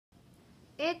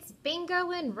It's Bingo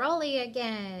and Rolly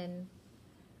again.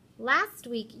 Last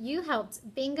week you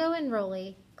helped Bingo and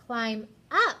Rolly climb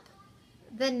up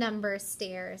the number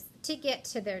stairs to get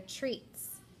to their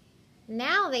treats.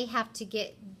 Now they have to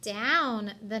get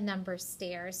down the number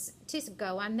stairs to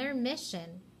go on their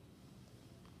mission.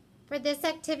 For this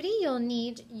activity, you'll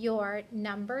need your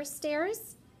number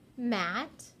stairs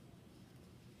mat,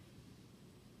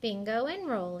 Bingo and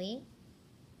Rolly,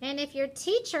 and if your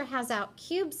teacher has out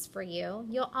cubes for you,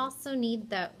 you'll also need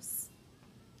those.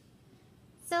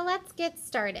 So let's get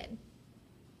started.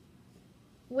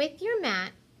 With your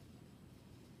mat,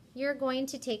 you're going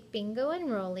to take Bingo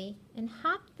and Rolly and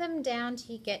hop them down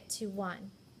till you get to 1.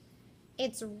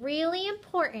 It's really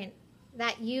important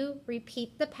that you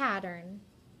repeat the pattern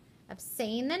of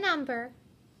saying the number,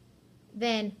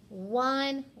 then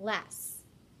 1 less.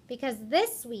 Because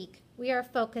this week we are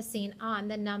focusing on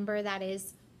the number that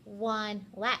is 1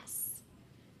 less.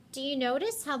 Do you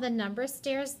notice how the number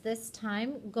stairs this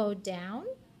time go down?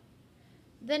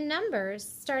 The numbers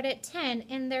start at 10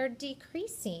 and they're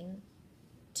decreasing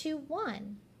to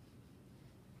 1.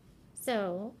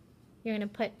 So you're going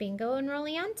to put Bingo and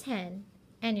Rolly on 10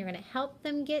 and you're going to help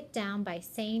them get down by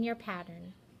saying your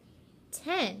pattern.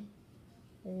 10.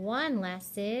 1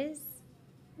 less is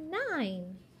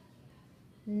 9.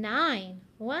 9.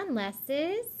 1 less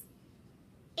is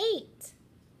 8.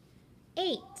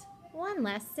 8. 1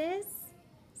 less is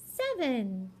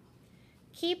 7.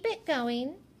 Keep it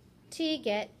going till you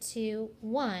get to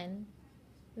 1.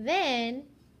 Then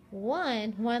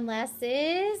 1 less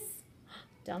is,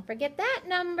 don't forget that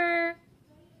number.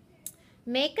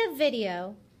 Make a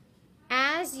video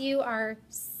as you are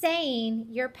saying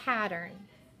your pattern.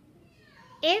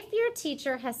 If your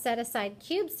teacher has set aside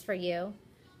cubes for you,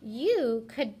 you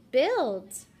could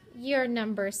build your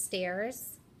number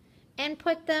stairs and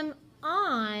put them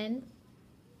on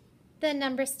the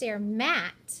number stair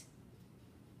mat.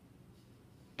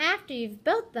 After you've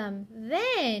built them,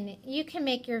 then you can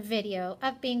make your video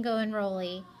of Bingo and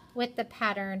Rolly with the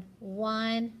pattern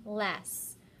 1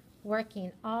 less,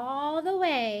 working all the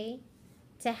way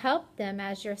to help them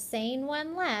as you're saying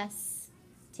 1 less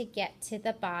to get to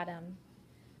the bottom.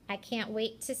 I can't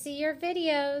wait to see your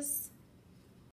videos.